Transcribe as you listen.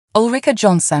Ulrika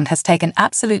Jonsson has taken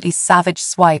absolutely savage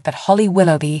swipe at Holly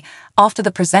Willoughby after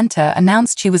the presenter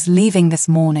announced she was leaving this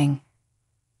morning.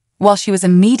 While she was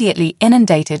immediately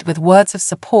inundated with words of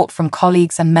support from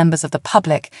colleagues and members of the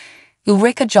public,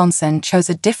 Ulrika Jonsson chose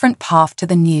a different path to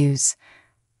the news.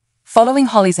 Following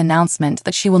Holly's announcement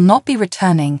that she will not be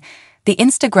returning, the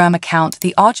Instagram account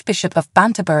The Archbishop of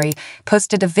Banterbury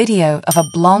posted a video of a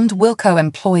blonde Wilco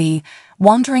employee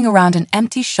wandering around an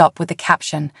empty shop with the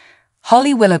caption,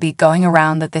 "Holly Willoughby going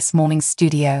around at this morning's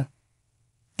studio."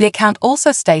 The account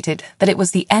also stated that it was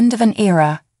the end of an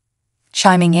era.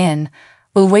 Chiming in,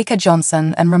 Ulrika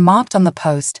Jonsson and remarked on the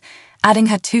post, adding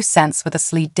her 2 cents with a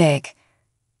sly dig.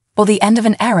 "Or the end of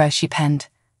an era," she penned.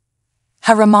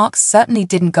 Her remarks certainly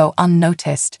didn't go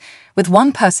unnoticed, with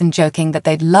one person joking that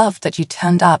they'd loved that you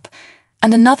turned up,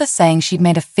 and another saying she'd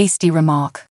made a feisty remark.